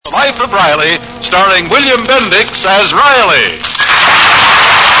Life of Riley, starring William Bendix as Riley.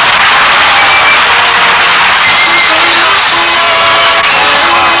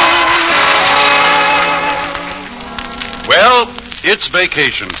 Well, it's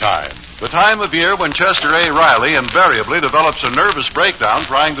vacation time. The time of year when Chester A. Riley invariably develops a nervous breakdown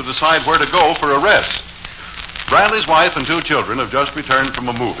trying to decide where to go for a rest. Riley's wife and 2 children have just returned from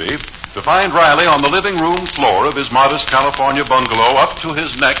a movie to find Riley on the living room floor of his modest California bungalow up to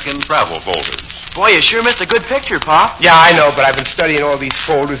his neck in travel folders. Boy, you sure missed a good picture, Pop. Yeah, I know, but I've been studying all these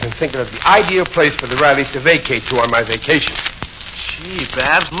folders and thinking of the ideal place for the Rileys to vacate to on my vacation. Gee,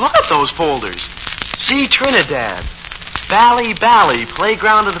 Babs, look at those folders. See Trinidad. Bali,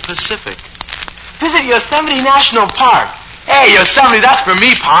 Playground of the Pacific. Visit Yosemite National Park. Hey, Yosemite, that's for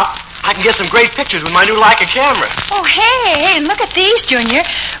me, Pop. I can get some great pictures with my new Leica camera. Oh, hey, look at these, Junior.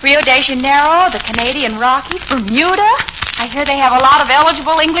 Rio de Janeiro, the Canadian Rockies, Bermuda. I hear they have a lot of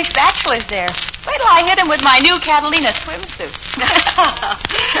eligible English bachelors there. Wait till I hit them with my new Catalina swimsuit.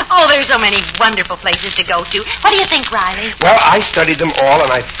 Oh, there's so many wonderful places to go to. What do you think, Riley? Well, I studied them all,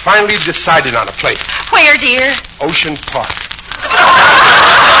 and I finally decided on a place. Where, dear? Ocean Park.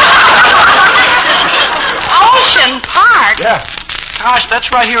 Ocean Park? Yeah. Gosh, that's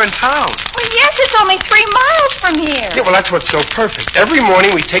right here in town. Well, yes, it's only 3 miles from here. Yeah, well, that's what's so perfect. Every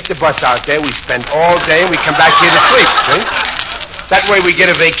morning we take the bus out there, we spend all day, and we come back here to sleep, see? That way we get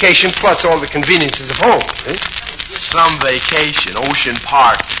a vacation plus all the conveniences of home, see? Some vacation, Ocean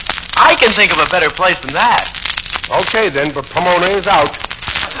Park. I can think of a better place than that. Okay, then, but Pomona is out.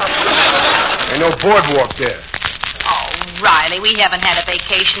 Ain't no boardwalk there. Oh, Riley, we haven't had a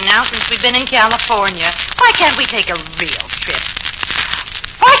vacation now since we've been in California. Why can't we take a real trip?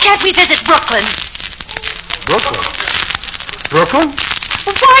 Why can't we visit Brooklyn? Brooklyn? Brooklyn?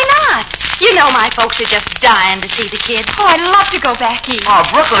 Well, why not? You know my folks are just dying to see the kids. Oh, I'd love to go back east. Oh,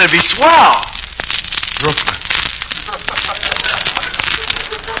 Brooklyn would be swell. Brooklyn.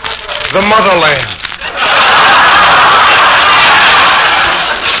 The motherland.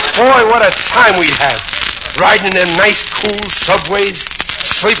 Boy, what a time we'd have. Riding in nice, cool subways,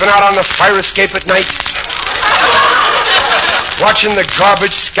 sleeping out on the fire escape at night, watching the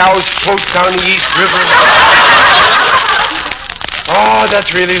garbage scows float down the East River. Oh,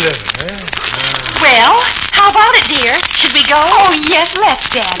 that's really living, eh? Well, how about it, dear? Should we go? Oh, yes, let's,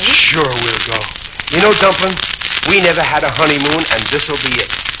 Daddy. Sure we'll go. You know, Dumplin', we never had a honeymoon, and this'll be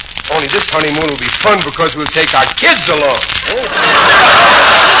it. Only this honeymoon will be fun because we'll take our kids along.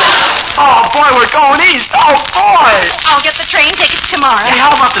 Oh, boy, we're going east. Oh, boy. I'll get the train tickets tomorrow. Hey,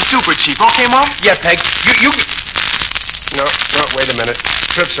 how about the super cheap? Okay, Mom? Yeah, Peg, you... No, wait a minute.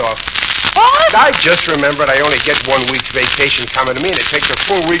 Trip's off. What? I just remembered I only get 1 week's vacation coming to me, and it takes a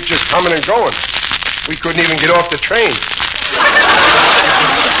full week just coming and going. We couldn't even get off the train.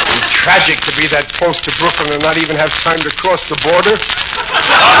 It's tragic to be that close to Brooklyn and not even have time to cross the border.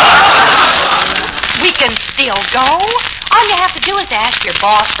 We can still go. All you have to do is ask your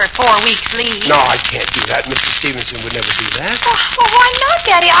boss for 4 weeks' leave. No, I can't do that. Mr. Stevenson would never do that. Well, why not,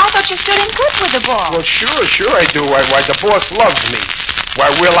 Daddy? I thought you stood in good with the boss. Well, sure I do. Why, the boss loves me. Why,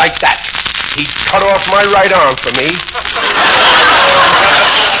 we're like that. He'd cut off my right arm for me.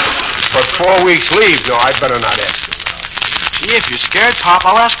 But 4 weeks leave, no, I'd better not ask him. Gee, if you're scared, Pop,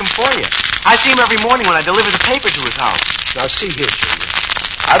 I'll ask him for you. I see him every morning when I deliver the paper to his house. Now, see here, Junior.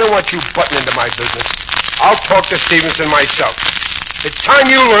 I don't want you butting into my business. I'll talk to Stevenson myself. It's time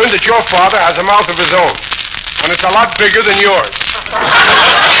you learned that your father has a mouth of his own, and it's a lot bigger than yours.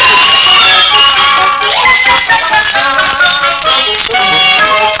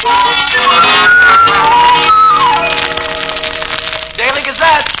 Daily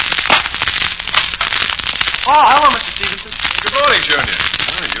Gazette. Oh, hello, Mr. Stevenson. Good morning, Junior.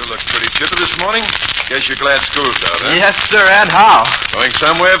 Oh, you look pretty chipper this morning. Guess you're glad school's out, huh? Yes, sir, and how? Going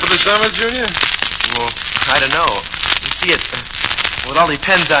somewhere for the summer, Junior? Well, I don't know. You see, it all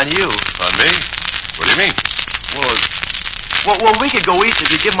depends on you. On me? What do you mean? Well, we could go east if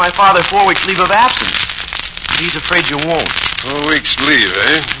you give my father 4 weeks' leave of absence. He's afraid you won't. 4 weeks leave,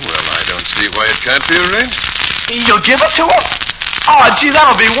 eh? Well, I don't see why it can't be arranged. You'll give it to him? Oh, gee,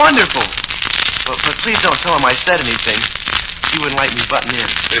 that'll be wonderful. But please don't tell him I said anything. He wouldn't like me butting in.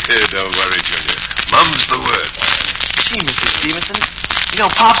 Don't worry, Junior. Mum's the word. Gee, Mr. Stevenson, you know,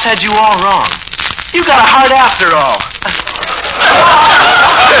 Pop's had you all wrong. You got a heart after all.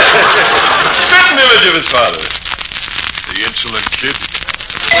 Spitting image of his father. The insolent kid.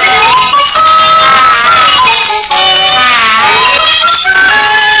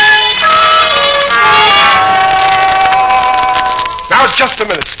 Now, just a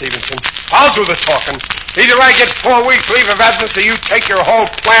minute, Stevenson. I'll do the talking. Either I get 4 weeks leave of absence or you take your whole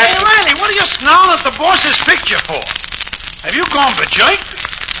Hey, plant. Riley, what are you snarling at the boss's picture for? Have you gone berserk?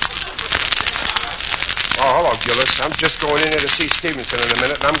 Oh, hello, Gillis. I'm just going in there to see Stevenson in a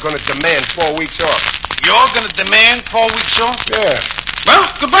minute, and I'm going to demand 4 weeks off. You're going to demand 4 weeks off? Yeah. Well,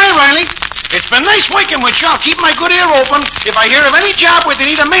 goodbye, Riley. It's been nice working with you. I'll keep my good ear open. If I hear of any job where they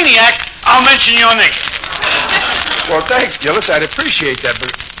need a maniac, I'll mention your name. Well, thanks, Gillis. I'd appreciate that,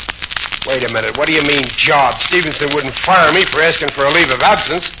 but... Wait a minute. What do you mean, job? Stevenson wouldn't fire me for asking for a leave of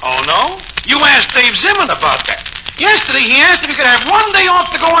absence. Oh, no? You asked Dave Zimmern about that. Yesterday, he asked if he could have 1 day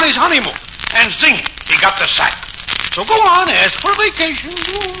off to go on his honeymoon. And zing, he got the sack. So go on, ask for a vacation.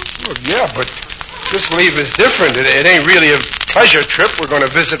 Well, yeah, but this leave is different. It ain't really a pleasure trip. We're going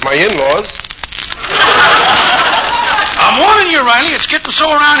to visit my in-laws. I'm warning you, Riley. It's getting so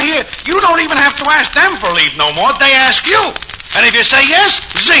around here, you don't even have to ask them for leave no more. They ask you. And if you say yes,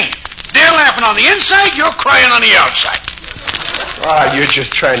 zing. They're laughing on the inside, you're crying on the outside. Ah, you're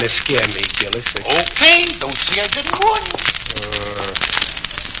just trying to scare me, Gillis. Okay, don't say I didn't warn you.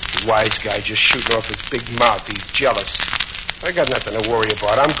 Wise guy just shooting off his big mouth. He's jealous. I got nothing to worry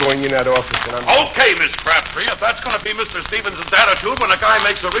about. I'm going in that office and I'm... Okay, Miss Crabtree, if that's going to be Mr. Stevenson's attitude when a guy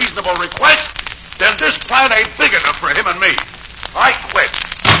makes a reasonable request, then this plant ain't big enough for him and me. I quit.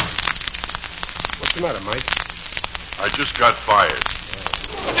 What's the matter, Mike? I just got fired.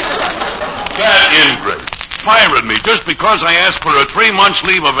 That ingrate fired me just because I asked for a 3 months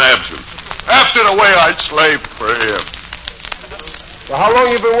leave of absence. After the way I slaved for him. Well, how long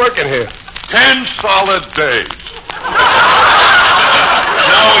you been working here? 10 solid days.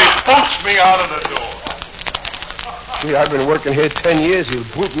 Now he pokes me out of the door. Gee, I've been working here 10 years. He'll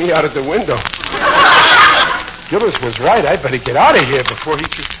boot me out of the window. Gillis was right. I'd better get out of here before he...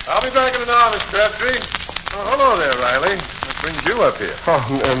 I'll be back in an hour, Miss Crabtree. Oh, hello there, Riley. What brings you up here? Oh,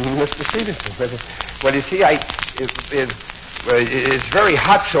 Mr. Stevenson. Well, you see, it's very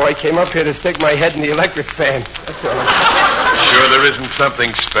hot, so I came up here to stick my head in the electric fan. That's all. Sure there isn't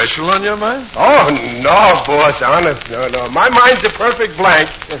something special on your mind? Oh, no, boss. Honest. No. My mind's a perfect blank.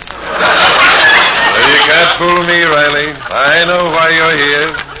 Well, you can't fool me, Riley. I know why you're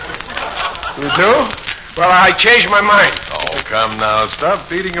here. You do? Well, I changed my mind. Oh, come now. Stop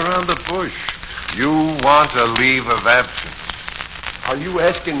beating around the bush. You want a leave of absence. Are you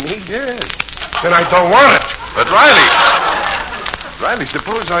asking me? Yes. Then I don't want it. But, Riley,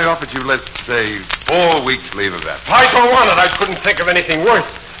 suppose I offered you, let's say, 4 weeks leave of absence. I don't want it. I couldn't think of anything worse.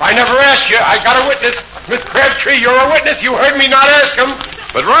 I never asked you. I got a witness. Miss Crabtree, you're a witness. You heard me not ask him.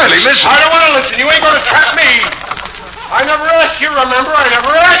 But, Riley, listen. I don't want to listen. You ain't going to trap me. I never asked you, remember? I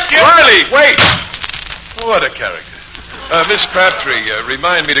never asked you. Riley, wait. What a character. Miss Crabtree,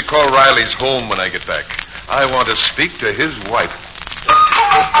 remind me to call Riley's home when I get back. I want to speak to his wife.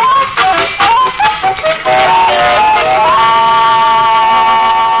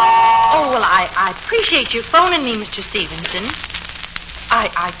 Oh, well, I appreciate you phoning me, Mr. Stevenson.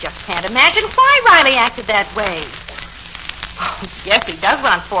 I just can't imagine why Riley acted that way. Oh, yes, he does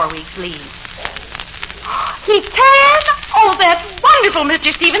want 4 weeks leave. He can? Oh, that's wonderful,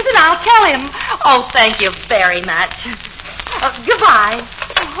 Mr. Stevenson. I'll tell him. Oh, thank you very much. Goodbye.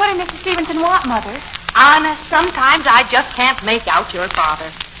 What did Mr. Stevenson want, Mother? Honest, sometimes I just can't make out your father.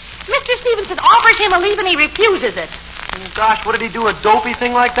 Mr. Stevenson offers him a leave and he refuses it. Oh, gosh, what did he do a dopey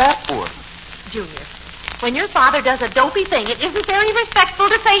thing like that for? Junior, when your father does a dopey thing, it isn't very respectful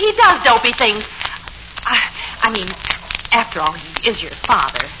to say he does dopey things. I mean, after all, he is your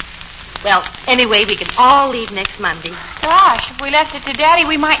father. Well, anyway, we can all leave next Monday. Gosh, if we left it to Daddy,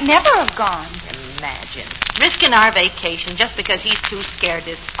 we might never have gone. Imagine. Risking our vacation just because he's too scared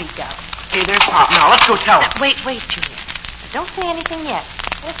to speak up. Hey, there's Pop. Now, let's go tell him. Wait, Junior. Don't say anything yet.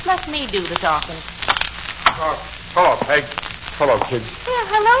 Just let me do the talking. Hello, Peg. Hello, kids. Well,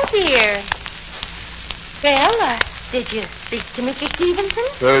 hello, dear. Well, did you speak to Mr. Stevenson?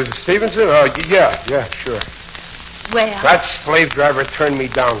 Stevenson? Yeah, sure. Well... That slave driver turned me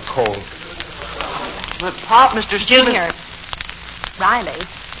down cold. But, Pop, Mr. Junior. Riley,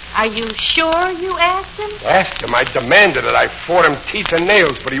 are you sure you asked him? Asked him. I demanded it. I fought him teeth and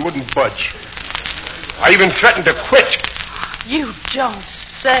nails, but he wouldn't budge. I even threatened to quit. You don't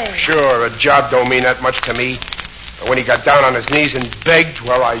say. Sure, a job don't mean that much to me. But when he got down on his knees and begged,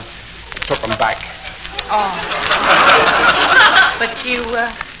 well, I took him back. Oh. But you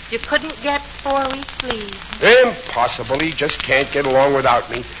couldn't get 4 weeks leave. Impossible. He just can't get along without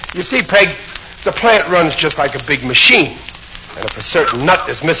me. You see, Peg, the plant runs just like a big machine. And if a certain nut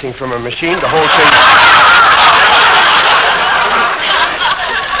is missing from a machine, the whole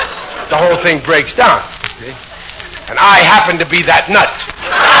thing breaks down. See? And I happen to be that nut.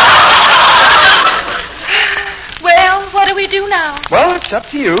 Well, it's up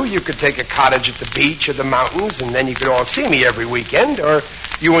to you. You could take a cottage at the beach or the mountains, and then you could all see me every weekend. Or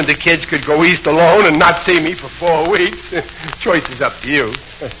you and the kids could go east alone and not see me for 4 weeks. Choice is up to you.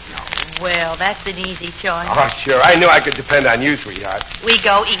 Well, that's an easy choice. Oh, sure. I knew I could depend on you, sweetheart. We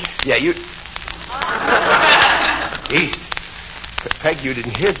go east. Yeah, you... East? Peg, you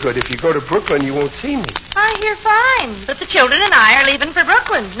didn't hear good. If you go to Brooklyn, you won't see me. I hear fine. But the children and I are leaving for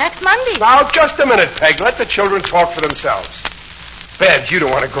Brooklyn next Monday. Now, just a minute, Peg. Let the children talk for themselves. Babs, you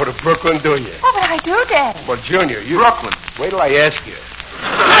don't want to go to Brooklyn, do you? Oh, but I do, Daddy. Well, Junior, you... Brooklyn. Wait till I ask you.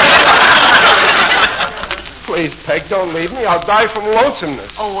 Please, Peg, don't leave me. I'll die from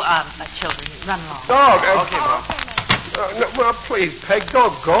lonesomeness. Oh, children, run along. Dog. Okay, Mom. No, well, please, Peg,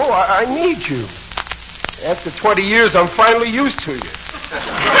 don't go. I need you. After 20 years, I'm finally used to you.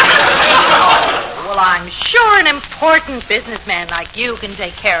 Well, I'm sure an important businessman like you can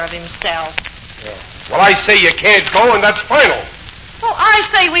take care of himself. Yeah. Well, I say you can't go, and that's final. Well, I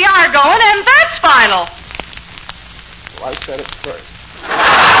say we are going, and that's final. Well, I said it first.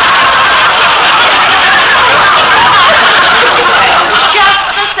 Just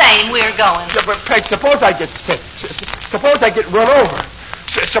the same, we're going. Yeah, but, Peg, suppose I get sick. Suppose I get run over.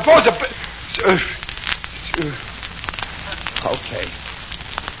 Suppose a... Okay.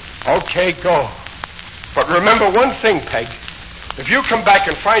 Okay, go. But remember one thing, Peg. If you come back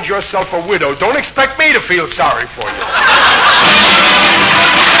and find yourself a widow, don't expect me to feel sorry for you.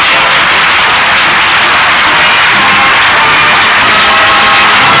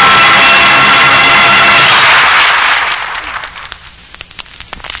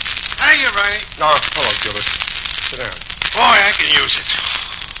 Hey, you Riley. Oh, hello, Gillis. Sit down. Boy, I can use it.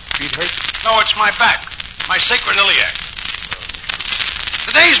 Feet hurt? No, it's my back. My sacroiliac.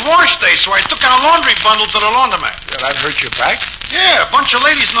 Today's wash day, so I took out a laundry bundle to the laundromat. Yeah, that hurt your back? Yeah, a bunch of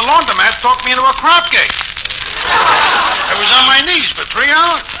ladies in the laundromat talked me into a crop cake. I was on my knees for 3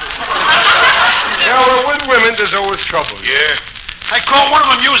 hours. Yeah, well, with women, there's always trouble. Yeah. I caught one of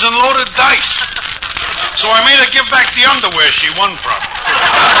them using loaded dice. So I made her give back the underwear she won from.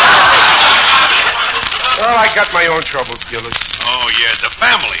 Well, I got my own troubles, Gillis. Oh, yeah, the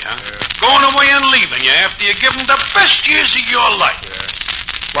family, huh? Yeah. Going away and leaving you after you give them the best years of your life. Yeah.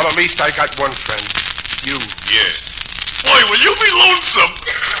 Well, at least I got one friend. You. Yeah. Boy, will you be lonesome?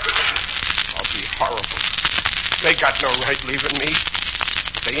 I'll be horrible. They got no right leaving me.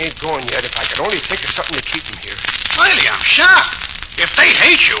 They ain't going yet. If I could only think of something to keep them here. Riley, I'm shocked. If they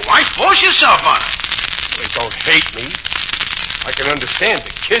hate you, why force yourself on them? They don't hate me. I can understand the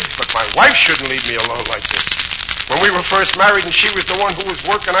kids, but my wife shouldn't leave me alone like this. When we were first married and she was the one who was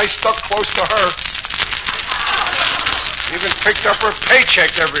working, I stuck close to her. Even picked up her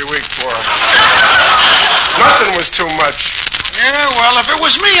paycheck every week for her. Nothing was too much. Yeah, well, if it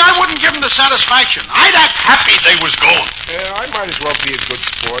was me, I wouldn't give them the satisfaction. I'd act happy they was going. Yeah, I might as well be a good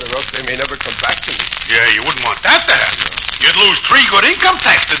sport, or else they may never come back to me. Yeah, you wouldn't want that to happen. You'd lose 3 good income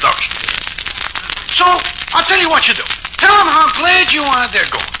tax deductions. So, I'll tell you what you do. Tell them how glad you are they're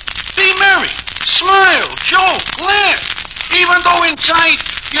going. Be merry. Smile, joke, laugh. Even though inside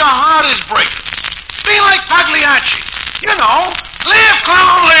your heart is breaking. Be like Pagliacci. You know, laugh,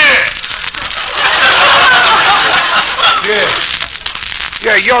 clown, laugh.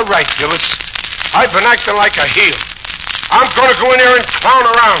 Yeah, you're right, Gillis. I've been acting like a heel. I'm going to go in there and clown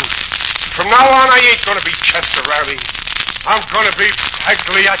around. From now on, I ain't going to be Chester Riley. I'm going to be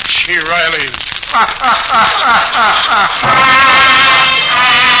Pagliacci Riley.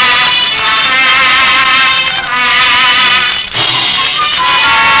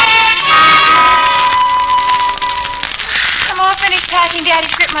 I'm all finished packing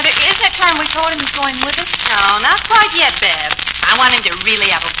Daddy's grip, Mother. Isn't it time we told him he's going with us? No, not quite yet, Bev. I want him to really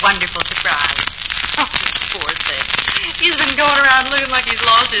have a wonderful surprise. Oh, poor thing. He's been going around looking like he's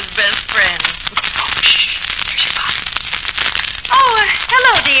lost his best friend. Oh, shh. There's your father. Oh,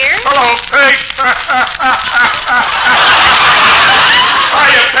 hello, dear. Hello, Peg.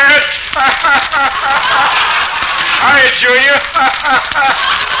 Hiya, Pets. Hiya, Junior.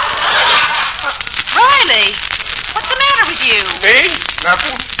 Riley, what's the matter with you? Me?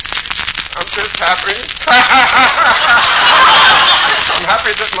 Nothing. I'm just happy. I'm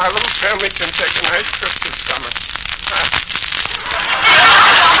happy that my little family can take a nice trip this summer.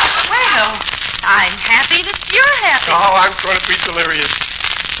 Well, I'm happy that you're happy. Oh, I'm going to be delirious.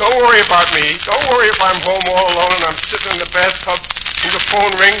 Don't worry about me. Don't worry if I'm home all alone and I'm sitting in the bathtub and the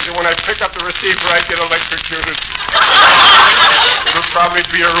phone rings and when I pick up the receiver I get electrocuted. It'll probably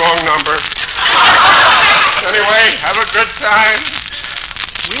be a wrong number. Anyway, have a good time.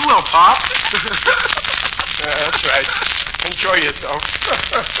 We will, Pop. Yeah, that's right. Enjoy yourself.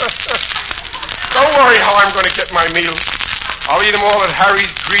 Don't worry how I'm going to get my meals. I'll eat them all at Harry's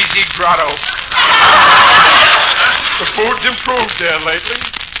Greasy Grotto. The food's improved there lately.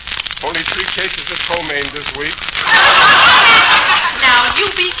 Only 3 cases of ptomaine this week. Now, you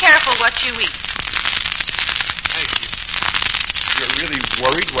be careful what you eat. Hey, you're really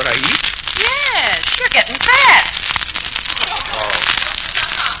worried what I eat? Yes, you're getting fat. Oh.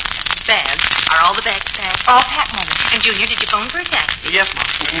 Babs, are all the bags packed? All packed, Mother. And Junior, did you phone for a taxi? Yes, Mom.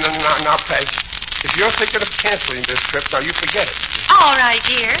 Now, Peg, if you're thinking of canceling this trip, now you forget it. All right,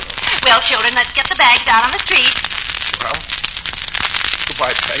 dear. Well, children, let's get the bags out on the street. Well,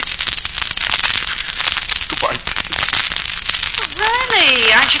 goodbye, Peg. Goodbye, Peg. Riley,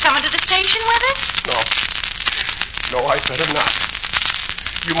 aren't you coming to the station with us? No, I better not.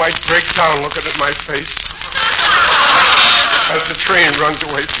 You might break down looking at my face as the train runs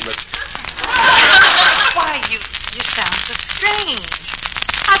away from it. Why, you sound so strange.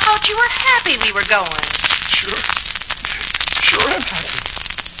 I thought you were happy we were going. Sure I'm happy.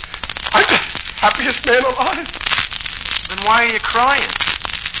 I'm the happiest man alive. Then why are you crying?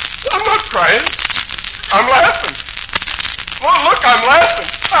 I'm not crying. I'm laughing. Oh, look, I'm laughing.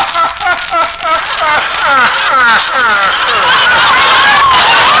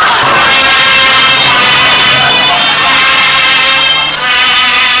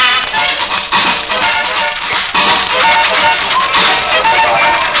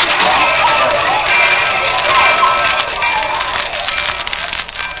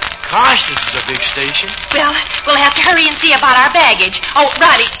 Gosh, this is a big station. Well, we'll have to hurry and see about our baggage. Oh,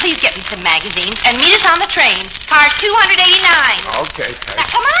 Riley, please get me some magazines and meet us on the train. Car 289. Okay, Peg. Now,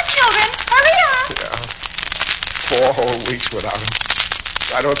 come on, children. Hurry up. Yeah. 4 whole weeks without him.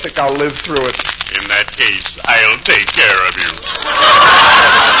 I don't think I'll live through it. In that case, I'll take care of you.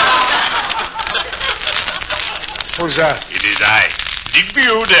 Who's that? It is I, Digby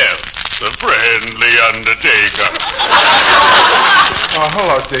Odell, the friendly undertaker. Oh,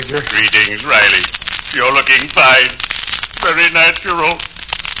 hello, Digger. Greetings, Riley. You're looking fine. Very natural.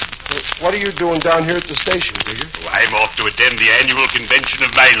 What are you doing down here at the station, Digger? Oh, I'm off to attend the annual convention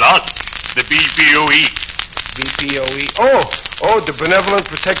of my lodge, the BPOE. BPOE? Oh, the Benevolent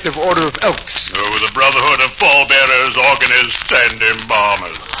Protective Order of Elks. Oh, the Brotherhood of Pallbearers, Organists, and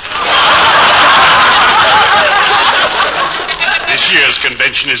Embalmers. This year's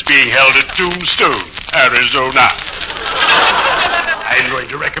convention is being held at Tombstone, Arizona. I'm going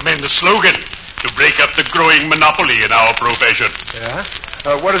to recommend a slogan to break up the growing monopoly in our profession. Yeah?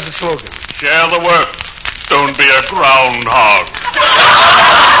 What is the slogan? Share the work. Don't be a groundhog.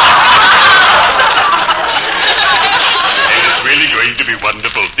 And it's really going to be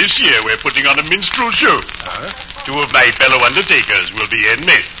wonderful. This year we're putting on a minstrel show. Two of my fellow undertakers will be in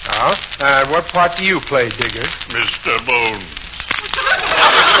me. What part do you play, Digger? Mr. Bones.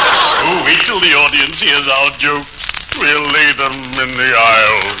 Oh, wait till the audience hears our jokes. We'll lay them in the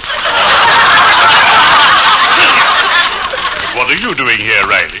aisle. What are you doing here,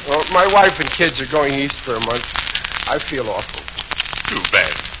 Riley? Well, my wife and kids are going east for a month. I feel awful. Too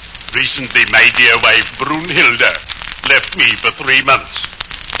bad. Recently, my dear wife, Brunhilde, left me for 3 months.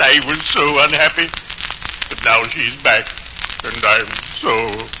 I was so unhappy. But now she's back, and I'm so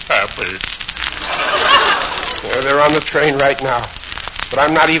happy. They're on the train right now. But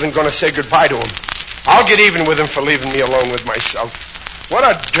I'm not even going to say goodbye to them. I'll get even with them for leaving me alone with myself. What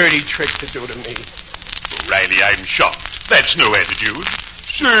a dirty trick to do to me. Oh, Riley, I'm shocked. That's no attitude.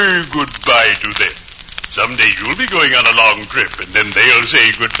 Say goodbye to them. Someday you'll be going on a long trip, and then they'll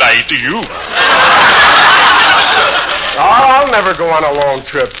say goodbye to you. I'll never go on a long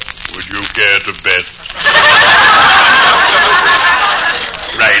trip. Would you care to bet?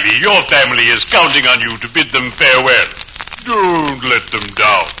 Riley, your family is counting on you to bid them farewell. Don't let them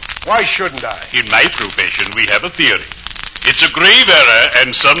down. Why shouldn't I? In my profession, we have a theory. It's a grave error,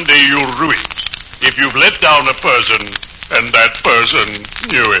 and someday you'll rue it. If you've let down a person, and that person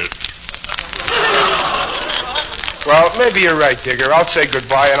knew it. Well, maybe you're right, Digger. I'll say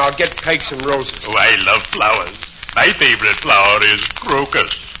goodbye, and I'll get Peg some roses. Oh, I love flowers. My favorite flower is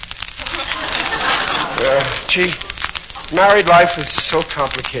crocus. Gee, married life is so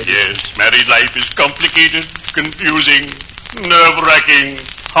complicated. Yes, married life is complicated, confusing, nerve-wracking,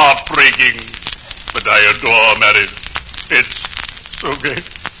 heartbreaking. But I adore marriage. It's so great.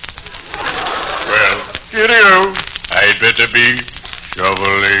 Well, cheerio. I'd better be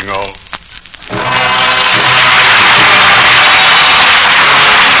shoveling off.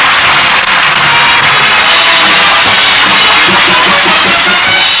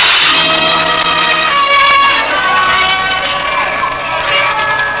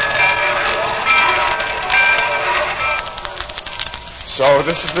 So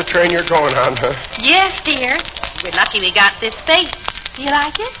this is the train you're going on, huh? Yes, dear. We're lucky we got this space. Do you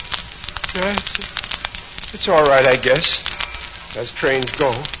like it? Yeah, it's all right, I guess, as trains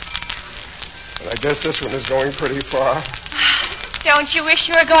go. But I guess this one is going pretty far. Don't you wish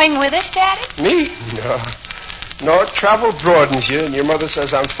you were going with us, Daddy? Me? No. No, travel broadens you, and your mother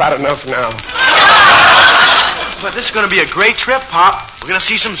says I'm fat enough now. But this is going to be a great trip, Pop. We're going to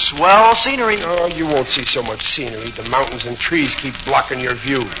see some swell scenery. Oh, you won't see so much scenery. The mountains and trees keep blocking your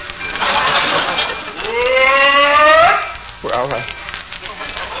view. Well, I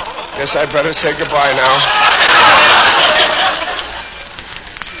guess I'd better say goodbye now.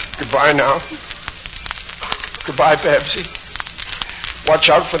 Goodbye now. Goodbye, Babsy. Watch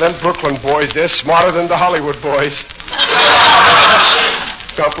out for them Brooklyn boys. They're smarter than the Hollywood boys.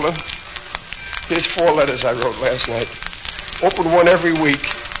 Dumplin', here's 4 letters I wrote last night. Open one every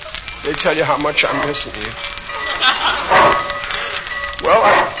week. They tell you how much I'm missing you. Well,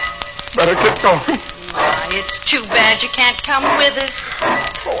 I better get going. Why, it's too bad you can't come with us.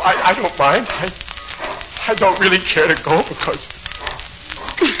 Oh, I don't mind. I don't really care to go because...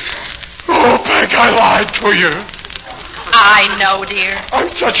 Oh, Peg, I lied to you. I know, dear. I'm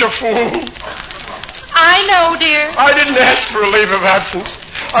such a fool. I know, dear. I didn't ask for a leave of absence.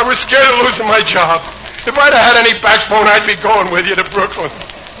 I was scared of losing my job. If I'd have had any backbone, I'd be going with you to Brooklyn.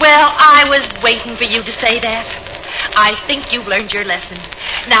 Well, I was waiting for you to say that. I think you've learned your lesson.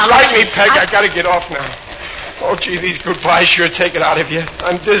 Now, Like listen, me, Peg, I gotta get off now. Oh, gee, these goodbyes sure take it out of you.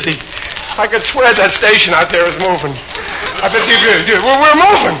 I'm dizzy. I could swear that station out there is moving. I bet we're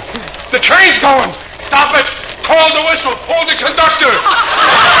moving. The train's going. Stop it. Call the whistle. Hold the conductor.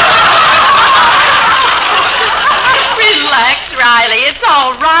 Relax, Riley. It's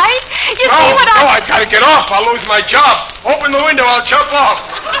all right. You see what I gotta get off. I'll lose my job. Open the window. I'll jump off.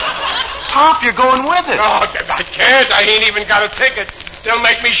 Pop, you're going with us. No, I can't. I ain't even got a ticket. They'll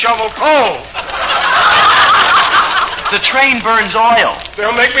make me shovel coal. The train burns oil.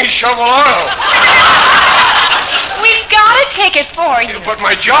 They'll make me shovel oil. We've got a ticket for you. But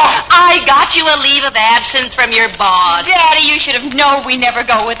my job. I got you a leave of absence from your boss. Daddy, you should have known we never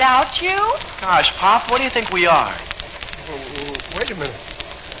go without you. Gosh, Pop, what do you think we are? Wait a minute.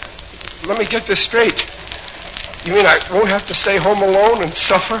 Let me get this straight. You mean I won't have to stay home alone and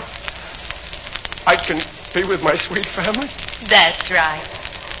suffer? I can be with my sweet family? That's right.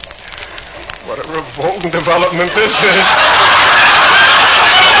 What a revolting development this is.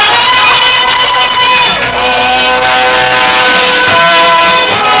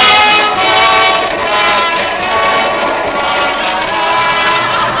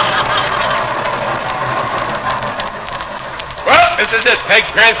 This is it, Peg,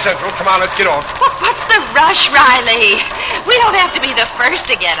 Grand Central. Come on, let's get off. Well, what's the rush, Riley? We don't have to be the first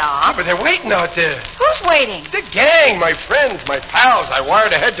to get off. But they're waiting out there. Who's waiting? The gang, my friends, my pals. I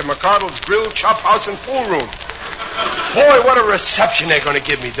wired ahead to McCardle's Grill, Chop House, and Pool Room. Boy, what a reception they're going to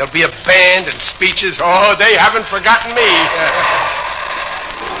give me. There'll be a band and speeches. Oh, they haven't forgotten me.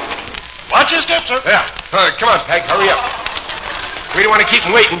 Watch your step, sir. Yeah. Come on, Peg, hurry up. We don't want to keep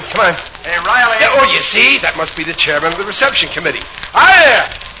them waiting. Come on. Hey, Riley. Yeah, oh, you see? That must be the chairman of the reception committee. Hi there.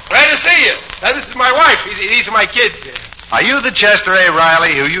 Glad to see you. Now, this is my wife. These are my kids. Are you the Chester A.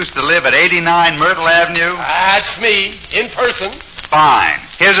 Riley who used to live at 89 Myrtle Avenue? That's me, in person. Fine.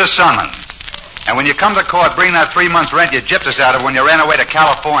 Here's a summons. And when you come to court, bring that 3 months' rent you gypped us out of when you ran away to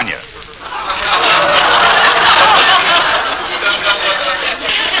California.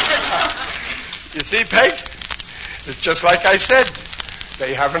 You see, Peg? It's just like I said.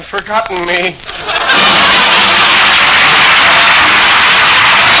 They haven't forgotten me.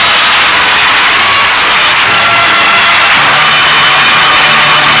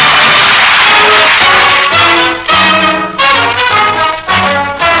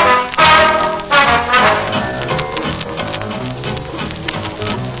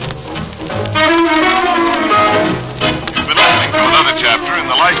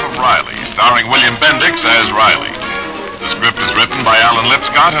 Starring William Bendix as Riley. The script is written by Alan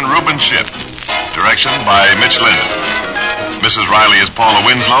Lipscott and Reuben Schiff. Direction by Mitch Linden. Mrs. Riley is Paula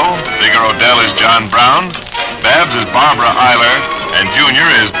Winslow. Digger Odell is John Brown. Babs is Barbara Eiler. And Junior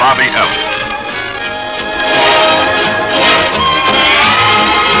is Bobby Ellis.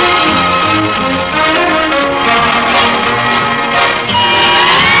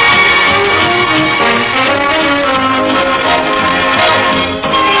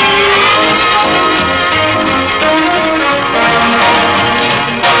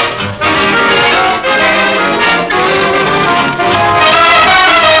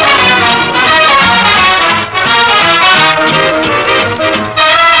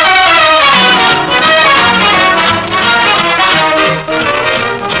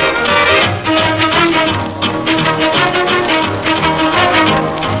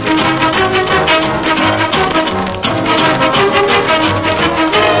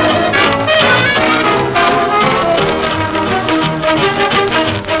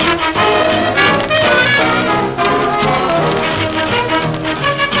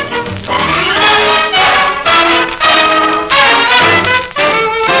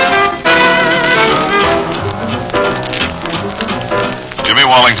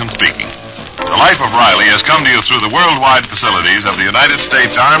 you through the worldwide facilities of the United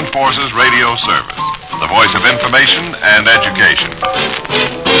States Armed Forces Radio Service, the voice of information and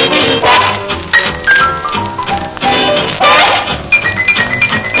education.